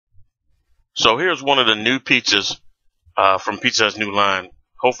So here's one of the new pizzas from Pizza Hut's new line.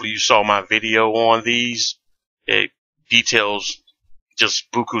 Hopefully you saw my video on these. It details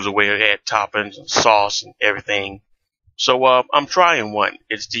just bukus of where it had toppings and sauce and everything. So I'm trying one.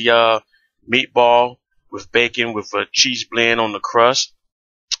 It's the meatball with bacon with a cheese blend on the crust.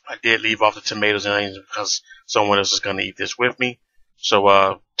 I did leave off the tomatoes and onions because someone else is going to eat this with me.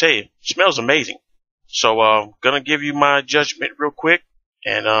 So tell you, it smells amazing. So gonna give you my judgment real quick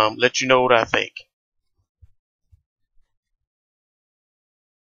and let you know what I think.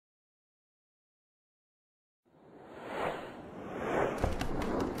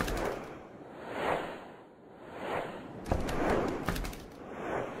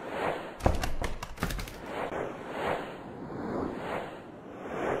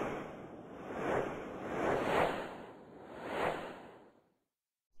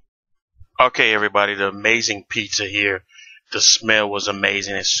 Okay, everybody, the amazing pizza here. The smell was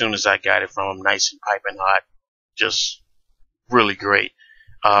amazing as soon as I got it from them, nice and piping hot. Just really great.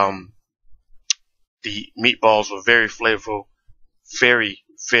 Um, the meatballs were very flavorful, very,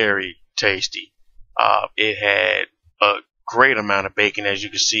 very tasty. It had a great amount of bacon, as you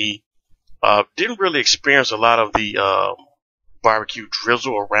can see. Didn't really experience a lot of the barbecue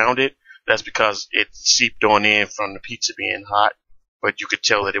drizzle around it. That's because it seeped on in from the pizza being hot, but you could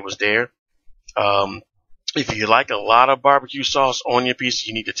tell that it was there. Um, if you like a lot of barbecue sauce on your pizza,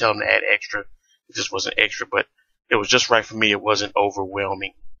 you need to tell them to add extra. It just wasn't extra, but it was just right for me. It wasn't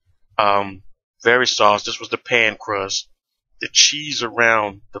overwhelming. Um, very sauce. This was the pan crust. The cheese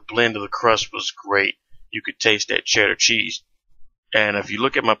around the blend of the crust was great. You could taste that cheddar cheese. And if you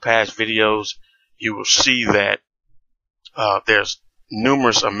look at my past videos, you will see that there's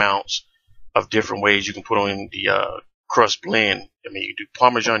numerous amounts of different ways you can put on the crust blend. I mean, you can do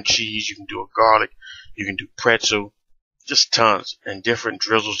Parmesan cheese, you can do a garlic, you can do pretzel, just tons and different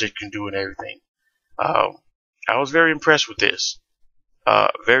drizzles that you can do and everything. I was very impressed with this.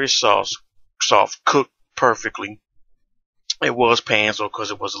 Very soft, cooked perfectly. It was pan, so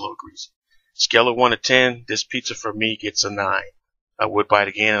because it was a little greasy. Scale of 1 to 10, this pizza for me gets a 9. I would buy it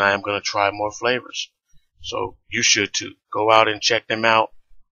again, and I am going to try more flavors. So you should too. Go out and check them out.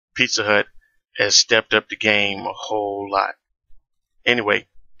 Pizza Hut has stepped up the game a whole lot. Anyway,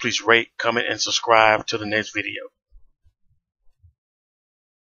 please rate, comment, and subscribe to the next video.